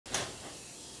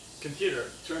Computer,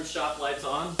 turn shop lights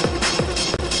on.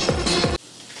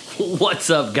 What's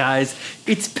up, guys?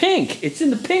 It's pink. It's in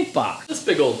the pink box. This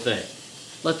big old thing.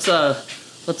 Let's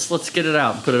get it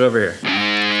out and put it over here.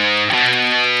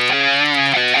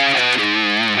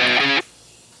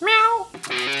 Meow.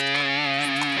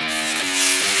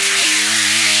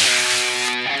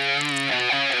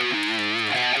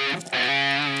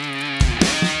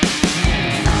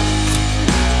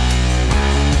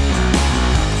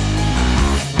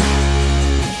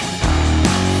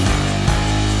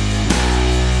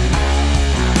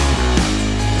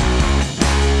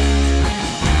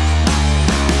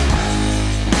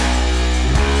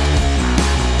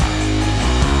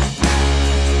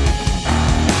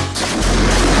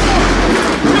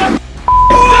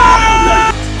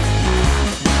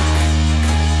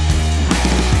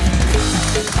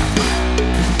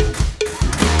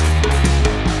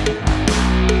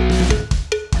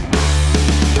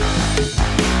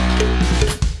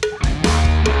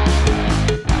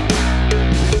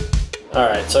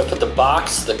 Alright, so I put the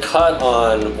box, the cut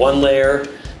on one layer,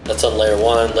 that's on layer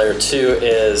 1. Layer 2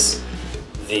 is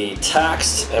the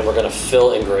text, and we're going to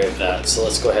fill engrave that. So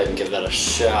let's go ahead and give that a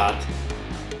shot.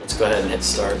 Let's go ahead and hit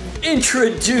start.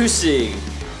 Introducing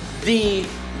the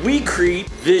WeCreat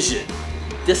Vision.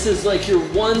 This is like your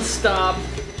one-stop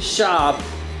shop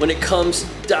when it comes to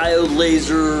diode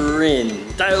laser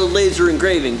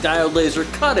engraving, diode laser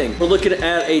cutting. We're looking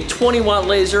at a 20-watt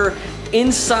laser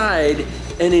inside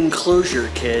an enclosure,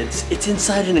 kids. It's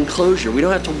inside an enclosure. We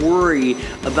don't have to worry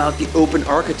about the open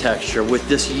architecture with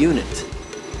this unit.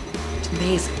 It's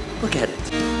amazing. Look at it.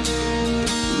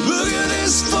 Look at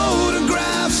this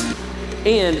photograph.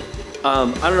 And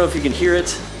I don't know if you can hear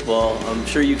it. Well, I'm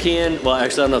sure you can. Well,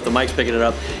 actually, I don't know if the mic's picking it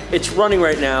up. It's running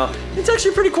right now. It's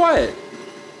actually pretty quiet.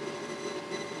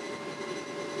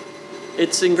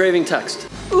 It's engraving text.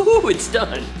 Ooh, it's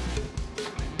done.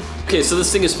 Okay, so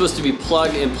this thing is supposed to be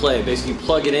plug and play. Basically, you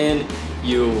plug it in,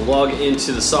 you log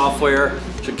into the software,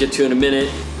 which we'll get to in a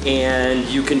minute, and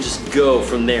you can just go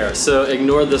from there. So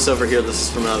ignore this over here. This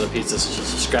is from another piece. This is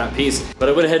just a scrap piece. But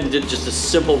I went ahead and did just a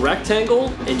simple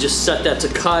rectangle and just set that to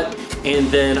cut, and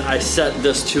then I set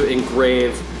this to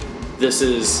engrave. This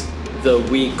is the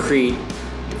WeCreat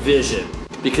Vision,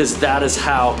 because that is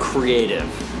how creative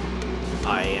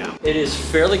I am. It is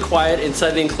fairly quiet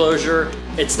inside the enclosure.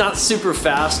 It's not super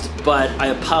fast, but I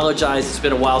apologize. It's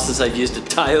been a while since I've used a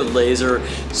diode laser,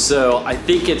 so I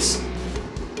think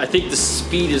the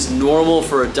speed is normal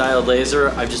for a diode laser.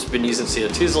 I've just been using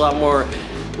CO2s a lot more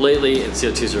lately, and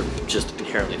CO2s are just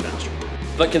inherently faster.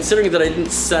 But considering that I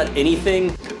didn't set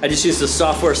anything, I just used the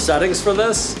software settings for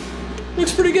this.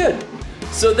 Looks pretty good.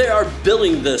 So they are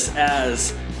billing this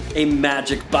as a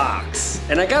magic box.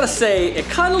 And I gotta say, it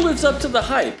kind of lives up to the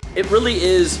hype. It really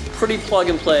is pretty plug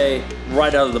and play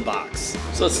right out of the box.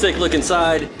 So let's take a look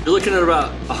inside. You're looking at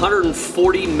about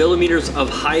 140 millimeters of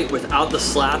height without the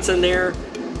slats in there.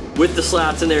 With the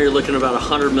slats in there, you're looking at about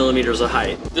 100 millimeters of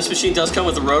height. This machine does come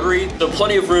with a rotary, so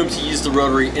plenty of room to use the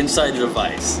rotary inside the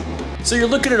device. So you're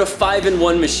looking at a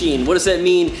 5-in-1 machine. What does that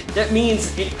mean? That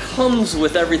means it comes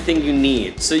with everything you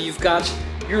need. So you've got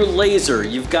your laser,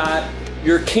 you've got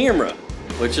your camera,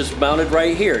 which is mounted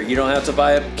right here. You don't have to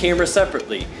buy a camera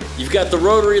separately. You've got the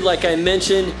rotary, like I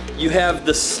mentioned. You have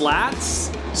the slats,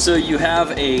 so you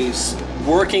have a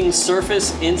working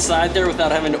surface inside there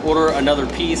without having to order another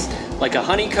piece, like a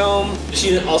honeycomb. The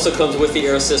machine also comes with the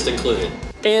air assist included.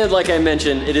 And like I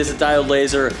mentioned, it is a diode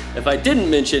laser. If I didn't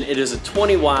mention, it is a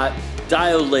 20-watt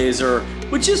diode laser,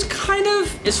 which is kind of,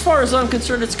 as far as I'm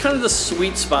concerned, it's kind of the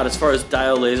sweet spot as far as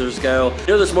diode lasers go. I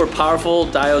know there's more powerful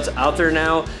diodes out there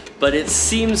now, but it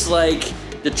seems like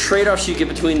the trade-offs you get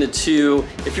between the two,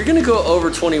 if you're gonna go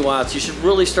over 20 watts, you should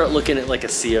really start looking at like a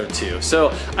CO2.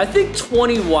 So I think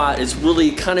 20 watt is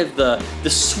really kind of the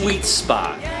sweet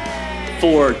spot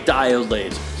for diode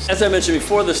lasers. As I mentioned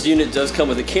before, this unit does come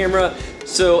with a camera,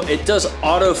 so it does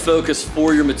autofocus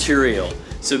for your material.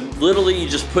 So literally you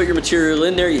just put your material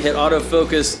in there, you hit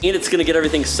autofocus, and it's gonna get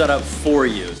everything set up for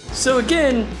you. So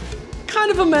again, kind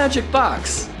of a magic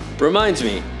box. Reminds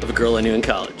me of a girl I knew in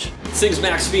college. This thing's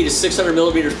max speed is 600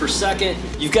 millimeters per second.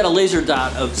 You've got a laser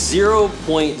dot of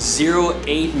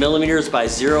 0.08 millimeters by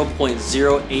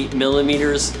 0.08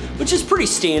 millimeters, which is pretty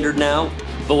standard now.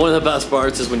 But one of the best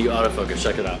parts is when you autofocus,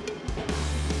 check it out.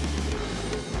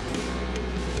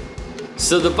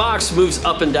 So the box moves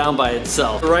up and down by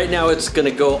itself. Right now it's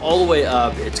gonna go all the way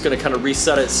up. It's gonna kind of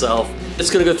reset itself. It's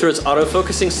gonna go through its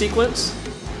auto-focusing sequence.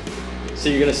 So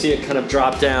you're gonna see it kind of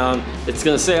drop down. It's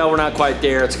gonna say, oh, we're not quite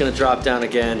there. It's gonna drop down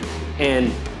again.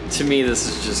 And to me, this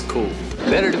is just cool.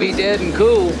 Better to be dead and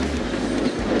cool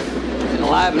than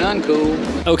alive and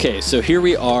uncool. Okay, so here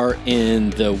we are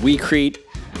in the WeCreat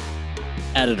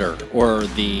editor, or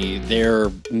their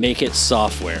Make It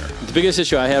software. The biggest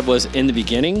issue I had was in the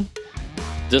beginning,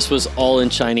 this was all in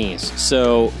Chinese.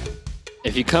 So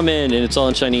if you come in and it's all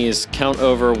in Chinese, count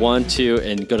over 1, 2,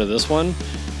 and go to this one,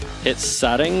 hit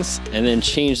settings, and then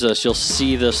change this. You'll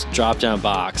see this drop down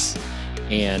box,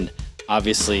 and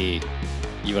obviously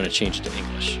you want to change it to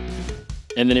English.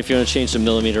 And then if you want to change to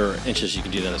millimeter or inches, you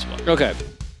can do that as well. Okay.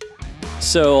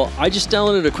 So I just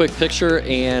downloaded a quick picture,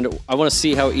 and I want to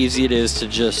see how easy it is to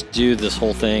just do this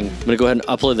whole thing. I'm gonna go ahead and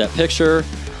upload that picture.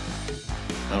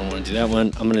 I don't want to do that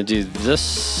one. I'm gonna do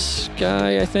this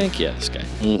guy, I think. Yeah, this guy.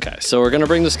 Okay, so we're gonna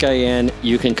bring this guy in.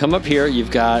 You can come up here.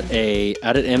 You've got a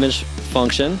edit image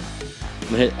function. I'm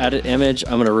gonna hit edit image.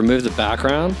 I'm gonna remove the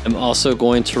background. I'm also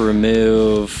going to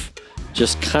remove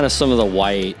just kind of some of the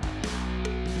white.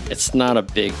 It's not a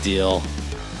big deal.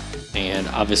 And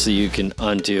obviously you can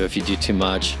undo if you do too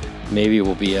much. Maybe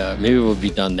we'll be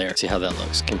done there. See how that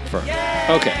looks. Confirm. Yay!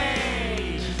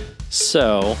 Okay.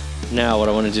 So now what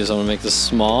I want to do is I want to make this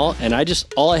small, and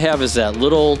all I have is that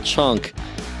little chunk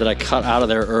that I cut out of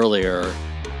there earlier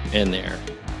in there.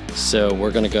 So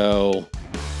we're gonna go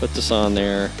put this on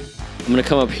there. I'm gonna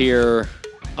come up here.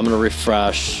 I'm gonna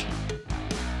refresh.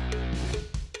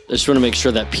 I just want to make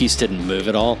sure that piece didn't move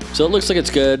at all. So it looks like it's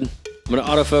good. I'm gonna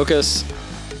autofocus.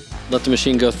 Let the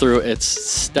machine go through its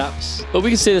steps. But we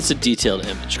can say that's a detailed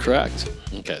image, correct?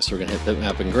 Okay, so we're gonna hit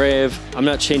bitmap engrave. I'm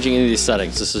not changing any of these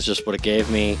settings. This is just what it gave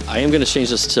me. I am gonna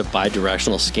change this to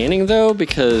bidirectional scanning though,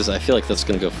 because I feel like that's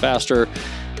gonna go faster.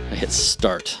 I hit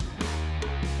start.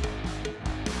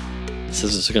 It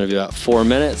says it's gonna be about 4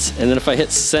 minutes. And then if I hit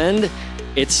send,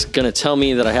 it's gonna tell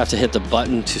me that I have to hit the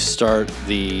button to start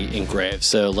the engrave.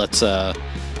 So let's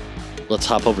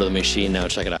hop over to the machine now and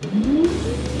check it out.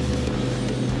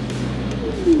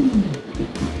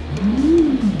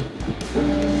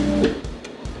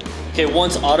 Okay,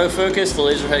 once autofocus, the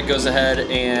laser head goes ahead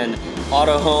and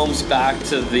auto homes back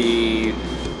to the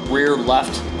rear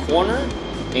left corner,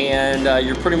 and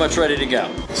you're pretty much ready to go.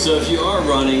 So if you are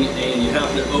running and you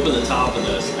happen to open the top of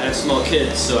this, I have small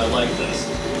kids, so I like this.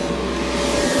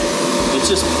 It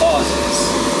just pauses.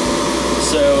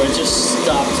 So it just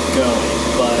stopped going,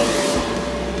 but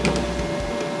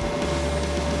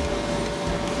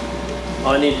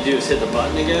all I need to do is hit the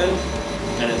button again,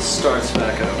 and it starts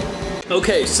back over.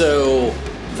 Okay, so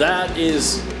that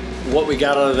is what we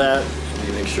got out of that. Let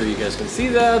me make sure you guys can see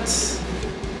that.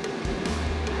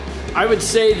 I would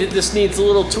say that this needs a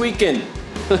little tweaking.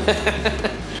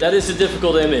 That is a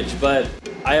difficult image, but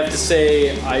I have to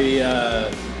say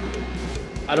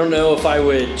I don't know if I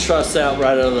would trust that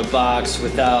right out of the box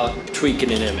without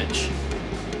tweaking an image.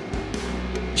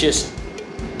 Just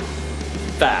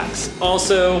facts.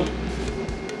 Also,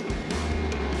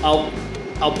 I'll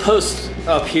post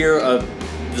up here the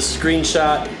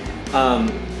screenshot.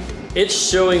 It's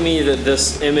showing me that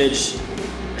this image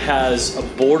has a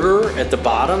border at the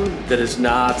bottom that is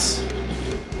not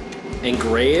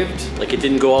engraved, like it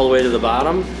didn't go all the way to the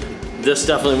bottom. This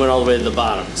definitely went all the way to the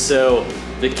bottom. So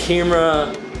the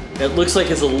camera, it looks like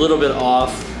it's a little bit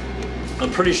off. I'm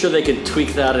pretty sure they can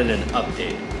tweak that in an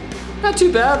update. Not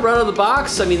too bad right out of the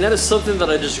box. I mean, that is something that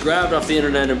I just grabbed off the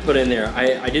internet and put in there.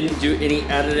 I didn't do any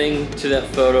editing to that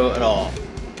photo at all.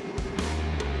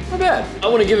 Not bad. I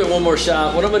want to give it one more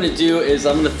shot. What I'm going to do is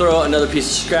I'm going to throw another piece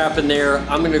of scrap in there.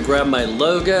 I'm going to grab my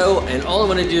logo, and all I'm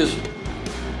going to do is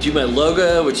do my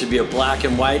logo, which would be a black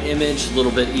and white image, a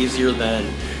little bit easier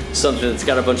than something that's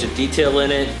got a bunch of detail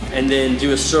in it, and then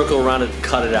do a circle around it and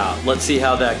cut it out. Let's see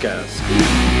how that goes.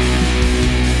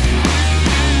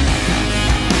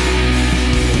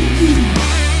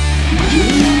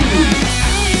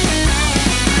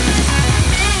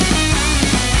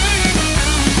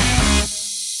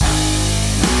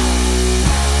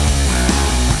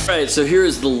 Alright, so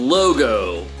here's the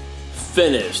logo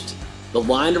finished. The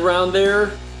line around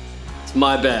there, it's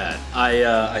my bad.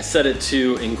 I set it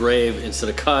to engrave instead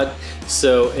of cut,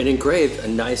 so it engraved a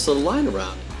nice little line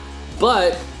around it.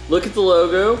 But look at the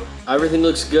logo, everything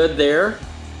looks good there.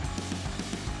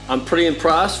 I'm pretty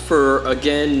impressed for,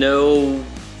 again, no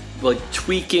like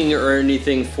tweaking or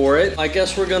anything for it. I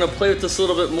guess we're gonna play with this a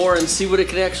little bit more and see what it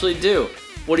can actually do.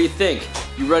 What do you think?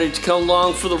 You ready to come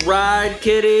along for the ride,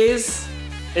 kiddies?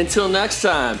 Until next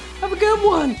time, have a good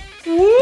one. Woo!